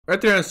Right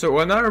there, so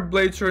another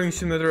Blade Throwing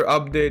Simulator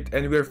update,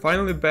 and we're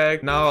finally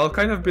back. Now I'll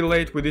kind of be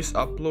late with this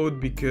upload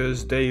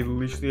because they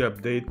literally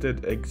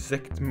updated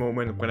exact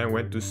moment when I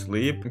went to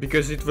sleep,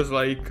 because it was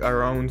like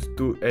around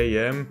 2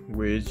 AM,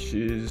 which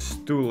is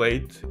too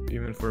late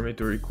even for me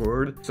to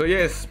record. So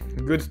yes,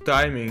 good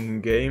timing in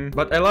game,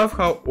 but I love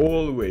how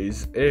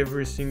always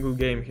every single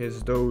game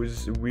has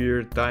those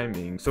weird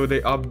timings. So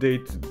they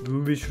update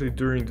literally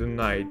during the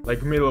night,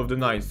 like middle of the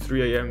night,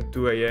 3 AM,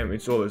 2 AM,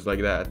 it's always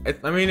like that.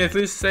 I mean, at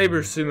least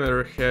Saber Simulator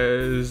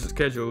has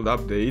scheduled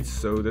updates,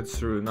 so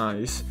that's really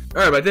nice.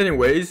 Alright, but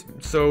anyways,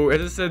 so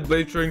as I said,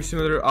 Blade Throwing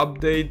Simulator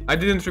update. I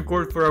didn't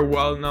record for a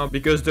while now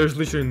because there's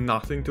literally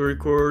nothing to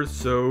record,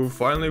 so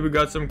finally we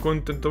got some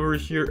content over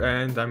here,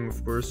 and I'm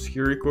of course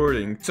here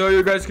recording. So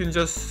you guys can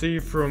just see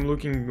from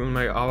looking on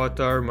my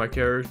avatar, my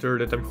character,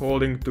 that I'm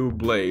holding 2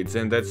 blades,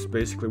 and that's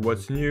basically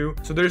what's new.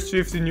 So there's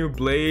 50 new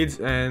blades,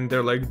 and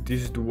they're like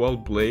these dual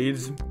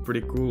blades,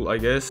 pretty cool I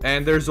guess.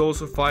 And there's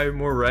also 5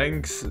 more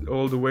ranks,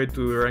 all the way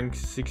to rank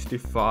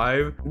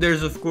 65.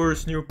 There's of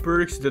course new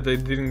perks that I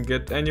didn't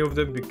get any of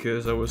them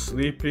because I was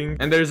sleeping,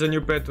 and there's a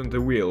new pet on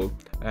the wheel.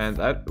 And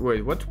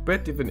wait, what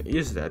pet even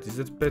is that? Is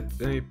that pet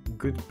any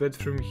good pet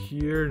from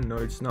here? No,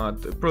 it's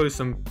not. Probably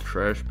some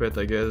trash pet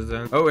I guess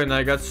then. Oh, and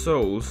I got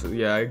souls.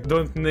 Yeah, I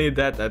don't need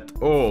that at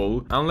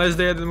all unless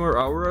they added more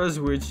auras,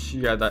 which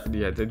yeah,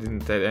 they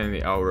didn't add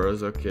any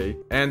auras. Okay.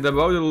 And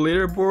about the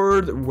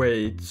leaderboard,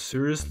 wait,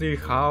 seriously,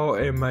 how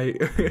am I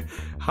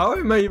how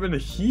am I even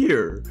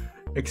here?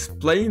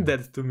 Explain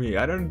that to me.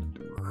 I don't...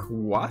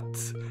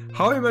 What?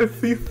 How am I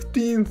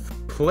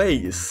 15th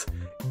place?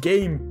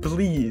 Game,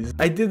 please.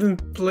 I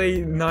didn't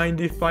play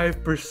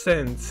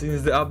 95%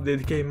 since the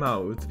update came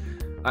out.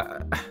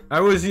 I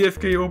was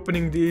AFK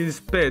opening these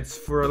pets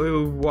for a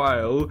little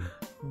while,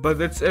 but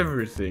that's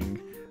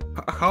everything.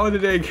 How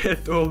did I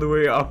get all the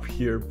way up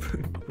here?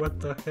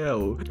 What the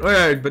hell?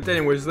 Alright, but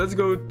anyways, let's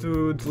go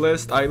to the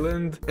last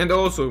island. And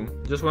also,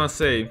 just wanna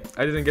say,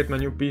 I didn't get my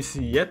new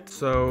PC yet,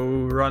 so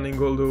running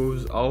all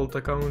those alt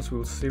accounts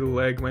will still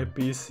lag my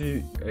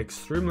PC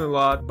extremely a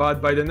lot.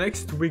 But by the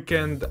next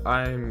weekend,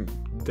 I'm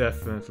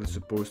definitely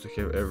supposed to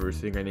have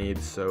everything I need,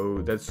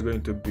 so that's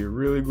going to be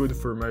really good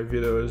for my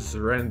videos,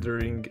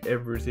 rendering,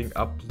 everything,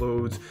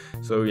 uploads.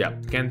 So yeah,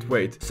 can't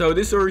wait. So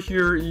this over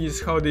here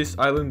is how this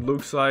island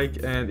looks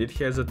like, and it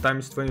has a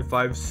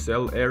 ×25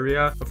 cell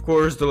area. Of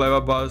course, the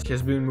lava bus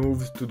has been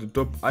moved to the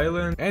top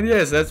island, and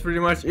yes, that's pretty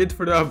much it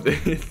for the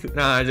update.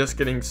 Nah, just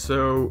kidding.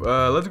 So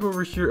let's go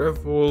over here,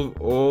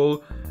 evolve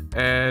all.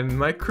 And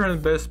my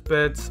current best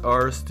pets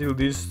are still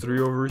these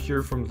 3 over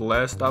here from the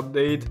last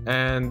update,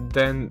 and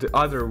then the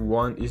other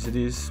one is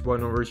this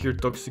one over here,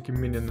 Toxic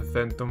Minion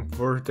Phantom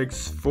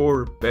Vortex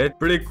 4 pet.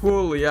 Pretty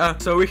cool, yeah.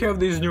 So we have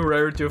this new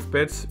rarity of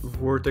pets,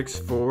 Vortex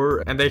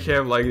 4, and they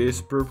have like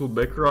this purple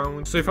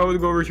background. So if I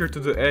would go over here to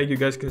the egg, you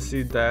guys can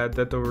see that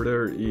that over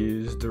there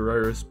is the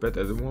rarest pet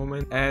at the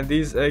moment. And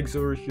these eggs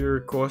over here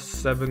cost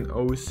 7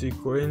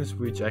 OC coins,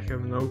 which I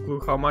have no clue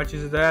how much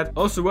is that.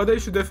 Also, what they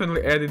should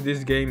definitely add in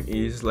this game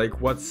is like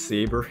what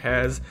Saber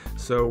has.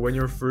 So when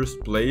you're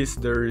first place,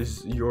 there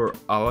is your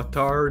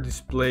avatar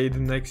displayed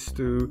next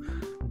to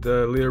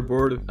the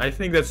leaderboard. I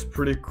think that's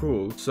pretty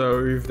cool.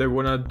 So if they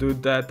wanna do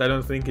that, I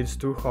don't think it's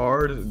too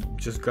hard.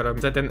 Just gotta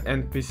set an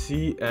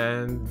NPC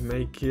and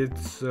make it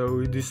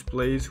so it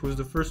displays who's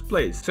the first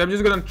place. So I'm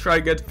just gonna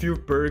try get few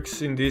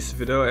perks in this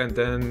video, and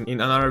then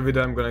in another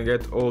video I'm gonna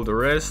get all the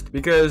rest,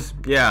 because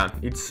yeah,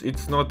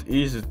 it's not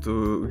easy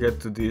to get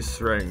to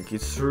this rank.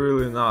 It's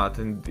really not,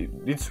 and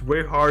it's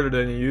way harder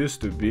than it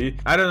used to be.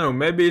 I don't know,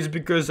 maybe it's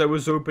because I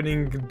was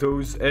opening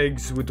those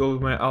eggs with all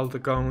my alt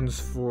accounts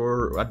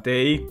for a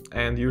day,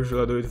 and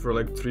usually I do it for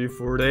like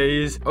 3-4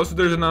 days. Also,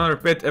 there's another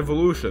pet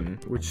evolution,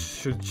 which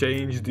should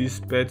change these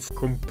pets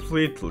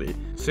completely.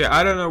 So yeah,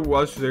 I don't know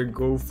what should I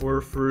go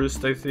for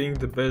first. I think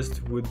the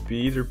best would be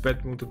either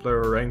pet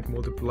multiplier or rank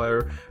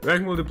multiplier.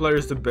 Rank multiplier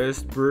is the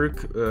best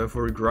perk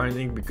for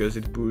grinding because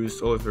it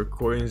boosts all of your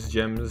coins,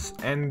 gems,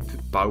 and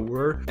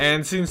power.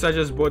 And since I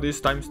just bought this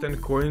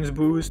 ×10 coins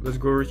boost, let's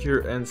go over here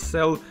and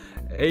sell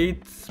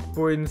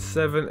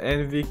 8.7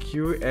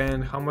 NVQ.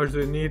 And how much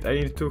do I need? I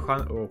need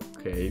 200.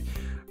 Okay.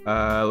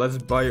 Let's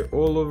buy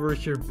all over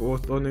here,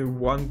 both only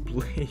 1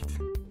 blade.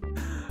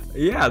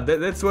 Yeah,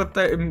 that's what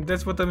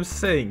I'm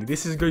saying.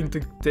 This is going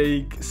to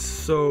take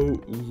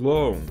so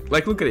long.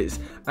 Like, look at this.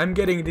 I'm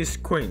getting these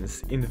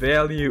coins in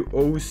value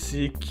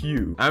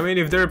OCQ. I mean,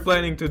 if they're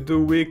planning to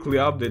do weekly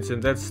updates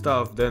and that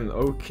stuff, then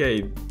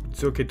okay,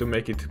 it's okay to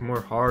make it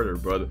more harder,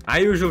 but I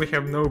usually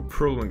have no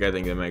problem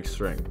getting the max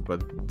rank.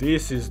 But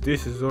this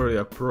is already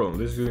a problem.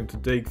 This is going to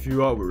take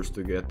few hours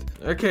to get.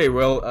 Okay,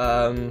 well,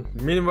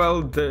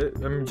 meanwhile,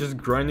 I'm just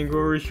grinding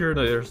over here.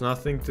 There's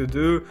nothing to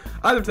do.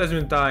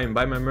 Advertisement time.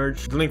 Buy my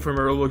merch. The link for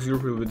my Roblox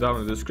group will be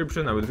down in the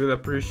description. I would really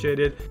appreciate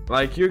it.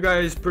 Like, you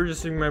guys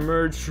purchasing my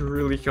merch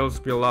really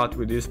helps me a lot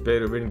with these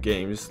pay-to-win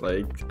games.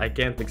 Like, I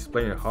can't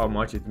explain how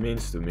much it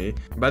means to me.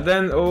 But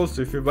then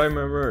also, if you buy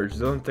my merch,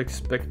 don't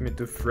expect me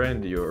to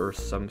friend you or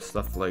some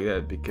stuff like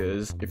that,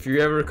 because if you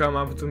ever come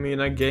up to me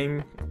in a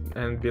game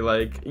and be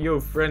like, yo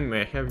friend,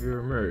 may I have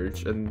your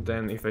merch, and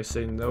then if I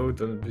say no,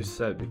 don't be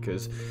sad,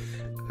 because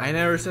I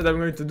never said I'm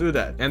going to do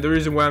that. And the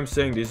reason why I'm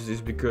saying this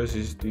is because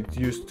it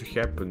used to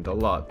happen a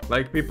lot.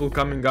 Like people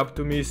coming up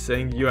to me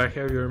saying, yo, I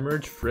have your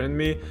merch, friend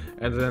me,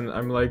 and then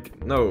I'm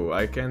like, no,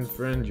 I can't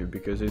friend you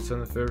because it's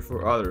unfair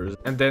for others.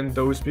 And then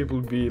those people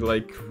be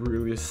like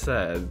really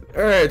sad.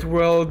 Alright,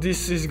 well,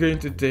 this is going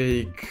to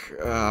take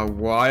a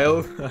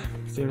while.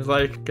 Seems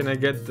like, can I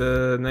get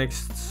the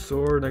next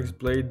sword, next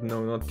blade?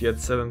 No, not yet.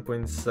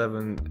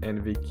 7.7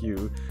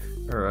 NVQ.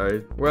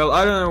 Alright, well,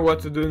 I don't know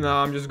what to do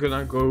now. I'm just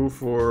gonna go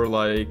for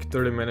like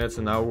 30 minutes,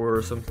 an hour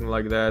or something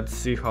like that,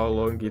 see how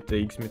long it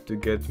takes me to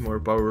get more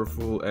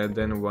powerful, and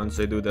then once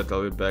I do that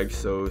I'll be back,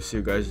 so see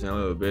you guys in a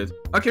little bit.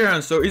 Okay,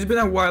 Ryan, so it's been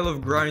a while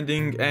of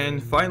grinding,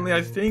 and finally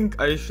I think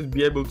I should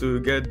be able to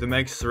get the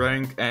max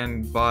rank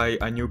and buy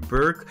a new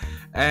perk.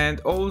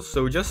 And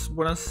also, just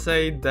wanna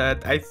say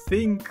that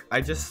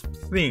I just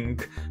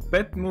think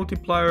pet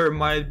multiplier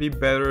might be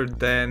better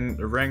than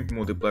rank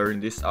multiplier in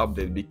this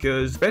update,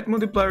 because pet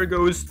multiplier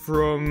goes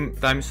from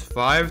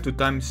 ×5 to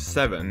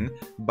 ×7,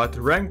 but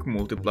rank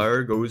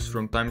multiplier goes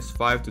from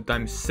 ×5 to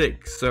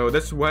 ×6. So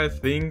that's why I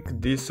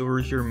think this over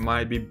here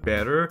might be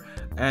better.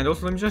 And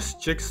also, let me just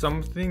check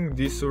something.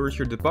 This over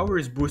here, the power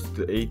is boosted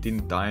to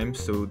 18 times,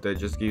 so that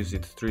just gives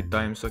it 3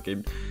 times.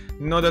 Okay,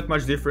 not that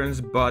much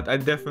difference, but I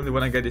definitely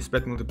want to get this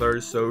pet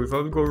multiplier. So if I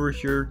would go over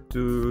here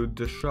to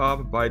the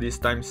shop, buy this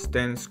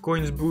 ×10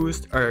 coins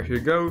boost. Alright, here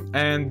you go.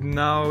 And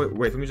now,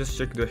 wait, let me just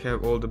check, do I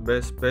have all the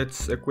best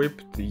pets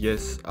equipped?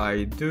 Yes,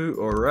 I do.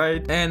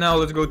 Alright, and now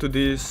let's go to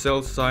this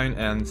sell sign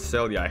and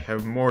sell. Yeah, I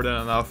have more than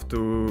enough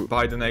to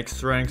buy the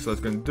next rank, so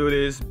let's go do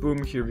this.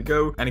 Boom, here we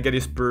go. And get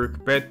this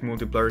perk, pet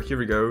multiplier, here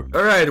we go.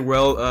 Alright,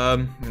 well,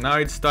 now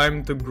it's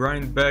time to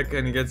grind back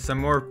and get some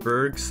more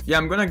perks. Yeah,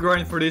 I'm gonna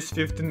grind for this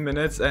 15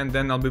 minutes and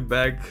then I'll be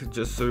back,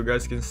 just so you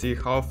guys can see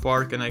how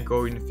far can I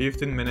go in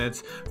 15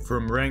 minutes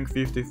from rank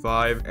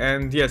 55.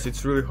 And yes,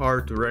 it's really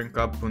hard to rank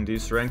up on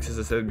these ranks, as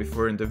I said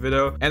before in the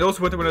video. And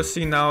also what I want to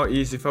see now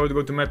is, if I would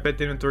go to my pet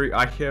inventory,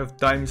 I have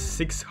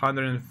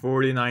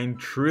 ×649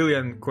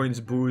 trillion coins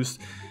boost.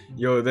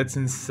 Yo, that's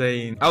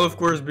insane. I'll of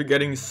course be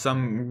getting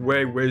some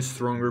way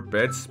stronger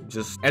pets.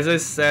 Just as I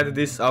said,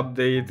 this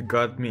update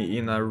got me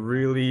in a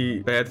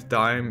really bad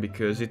time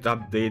because it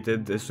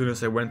updated as soon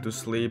as I went to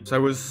sleep. So I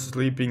was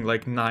sleeping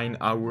like 9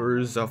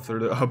 hours after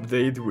the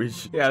update,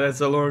 which, yeah,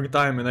 that's a long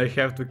time and I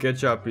have to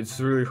catch up. It's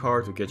really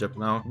hard to catch up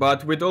now.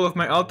 But with all of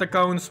my alt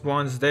accounts,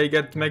 once they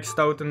get maxed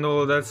out and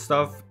all of that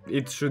stuff,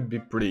 it should be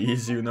pretty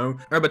easy, you know.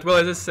 Alright, but well,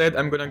 as I said,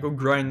 I'm gonna go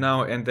grind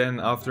now, and then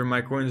after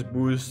my coins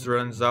boost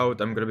runs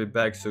out, I'm gonna be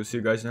back, so see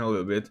you guys in a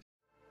little bit.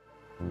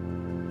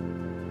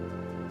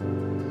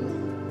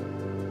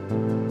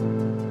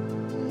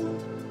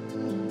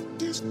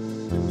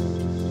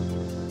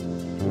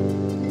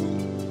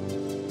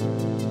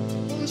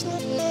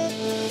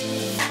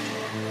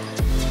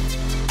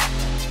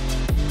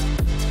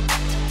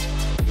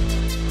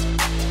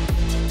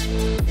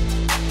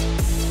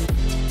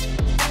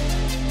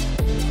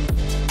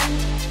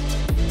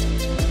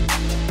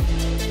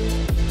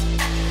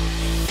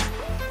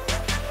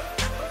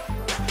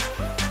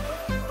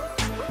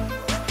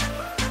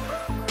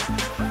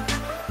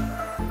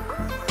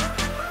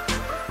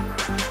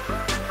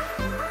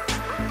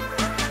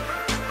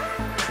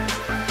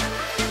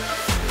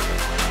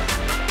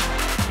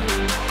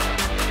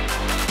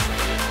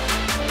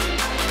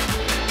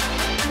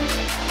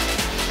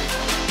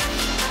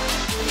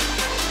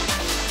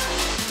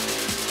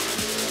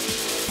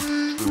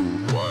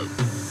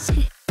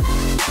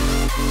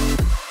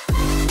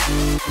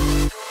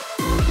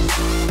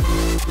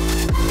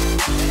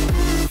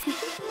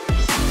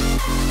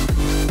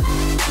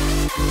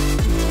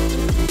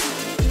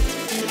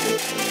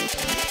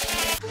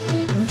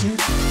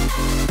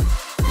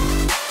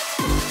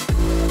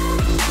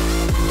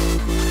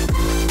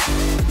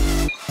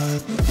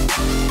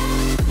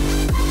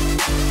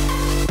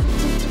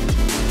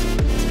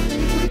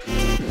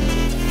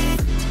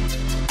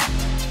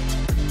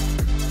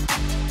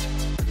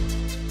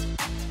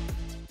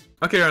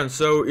 Okay, Aaron,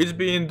 so it's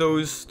been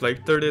those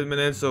like 30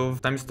 minutes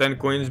of ×10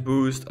 coins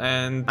boost,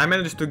 and I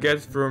managed to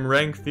get from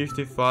rank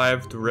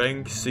 55 to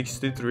rank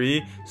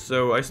 63,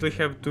 so I still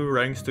have 2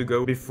 ranks to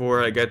go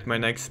before I get my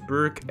next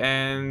perk,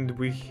 and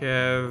we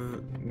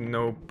have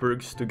no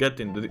perks to get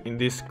in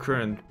this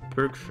current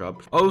perk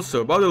shop.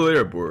 Also, about the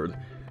leaderboard,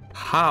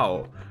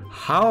 how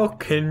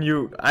can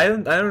you, I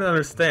don't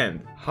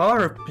understand. How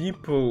are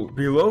people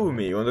below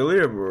me on the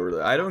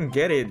leaderboard? I don't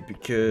get it,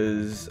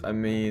 because, I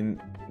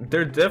mean,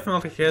 there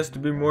definitely has to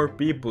be more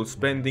people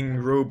spending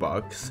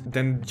Robux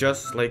than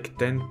just like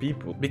 10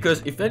 people.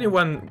 Because if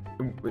anyone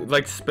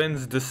like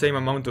spends the same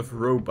amount of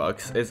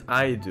Robux as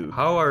I do,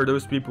 how are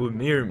those people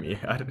near me?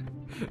 I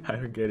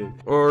don't get it.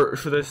 Or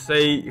should I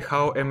say,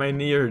 how am I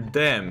near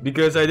them?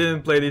 Because I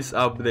didn't play this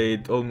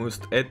update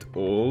almost at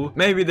all.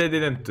 Maybe they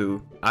didn't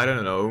too, I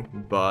don't know.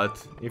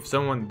 But if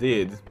someone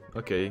did,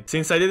 Okay.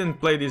 Since I didn't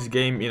play this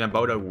game in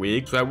about a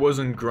week, so I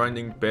wasn't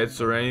grinding pets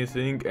or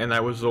anything, and I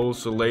was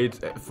also late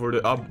for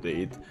the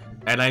update.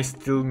 And I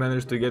still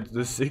managed to get to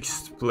the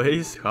 6th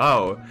place?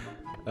 How?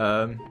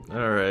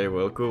 Alright,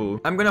 well,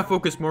 cool. I'm gonna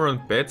focus more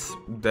on pets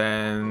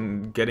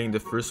than getting the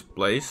 1st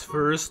place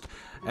first.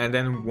 And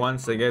then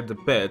once I get the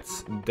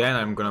pets, then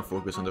I'm gonna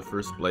focus on the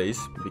 1st place,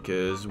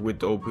 because with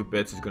the OP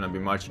pets it's gonna be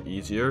much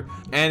easier.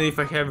 And if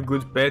I have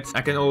good pets,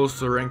 I can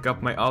also rank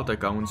up my alt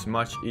accounts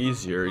much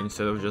easier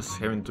instead of just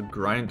having to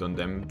grind on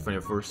them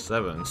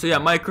 24/7. So yeah,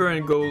 my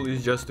current goal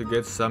is just to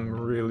get some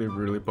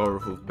really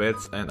powerful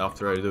pets, and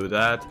after I do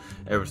that,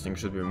 everything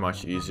should be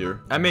much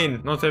easier. I mean,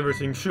 not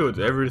everything should,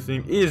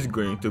 everything is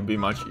going to be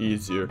much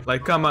easier.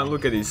 Like, come on,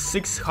 look at this,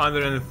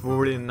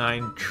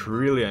 649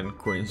 trillion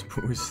coins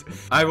boost.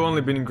 I've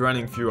only been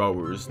grinding few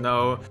hours.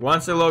 Now,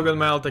 once I log on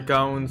my alt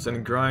accounts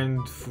and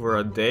grind for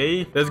a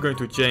day, that's going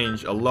to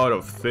change a lot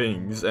of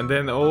things. And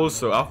then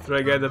also, after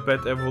I get the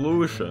pet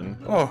evolution,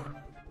 oh,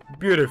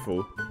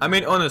 beautiful. I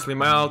mean, honestly,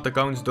 my alt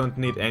accounts don't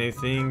need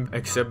anything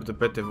except the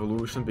pet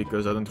evolution,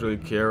 because I don't really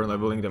care on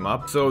leveling them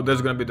up. So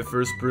that's gonna be the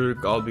 1st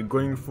perk I'll be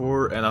going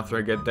for, and after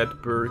I get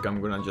that perk, I'm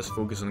gonna just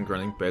focus on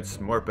grinding pets,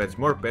 more pets,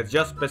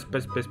 just pets,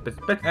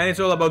 and it's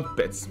all about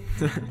pets.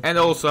 And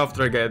also,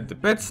 after I get the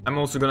pets, I'm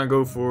also gonna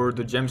go for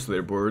the gems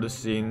leaderboard,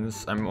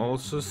 since I'm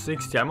also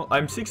 6th. Yeah,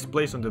 I'm 6th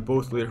place on the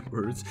both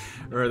leaderboards.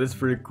 Alright, that's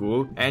pretty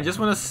cool. And just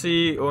wanna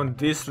see on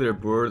this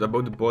leaderboard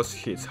about the boss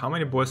hits. How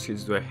many boss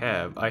hits do I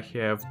have? I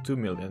have 2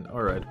 million.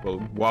 Alright,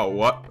 well, wow,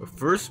 what?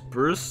 1st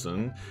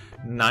person,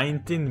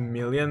 19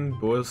 million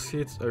boss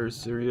hits? Are you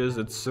serious?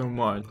 That's so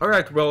much.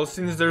 Alright, well,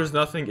 since there's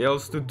nothing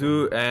else to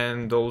do,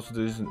 and also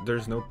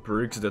there's no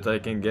perks that I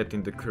can get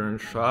in the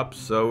current shop,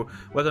 so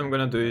what I'm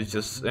gonna do is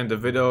just end the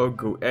video,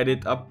 go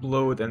edit,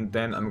 upload, and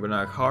then I'm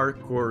gonna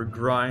hardcore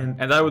grind.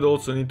 And I would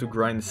also need to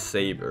grind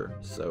Saber,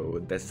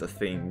 so that's the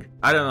thing.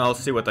 I don't know, I'll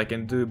see what I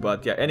can do,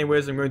 but yeah,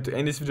 anyways, I'm going to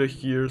end this video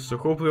here, so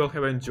hopefully you all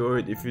have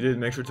enjoyed. If you did,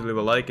 make sure to leave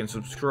a like and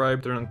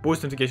subscribe, turn on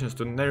post notifications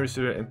to never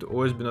receive it and to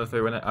always be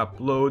notified when I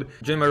upload.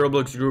 Join my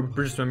Roblox group,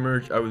 purchase my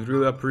merch, I would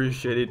really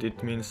appreciate it,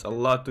 it means a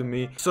lot to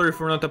me. Sorry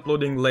for not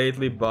uploading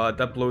lately, but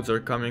uploads are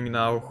coming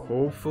now,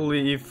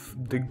 hopefully, if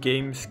the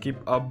games keep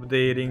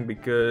updating,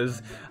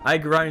 because I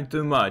grind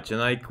too much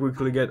and I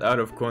quickly get out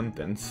of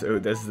content, so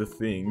that's the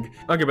thing.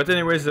 Okay, but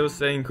anyways, I was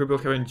saying, hope you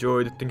all have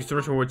enjoyed, thank you so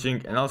much for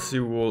watching, and I'll see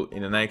you all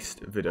in the next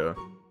video.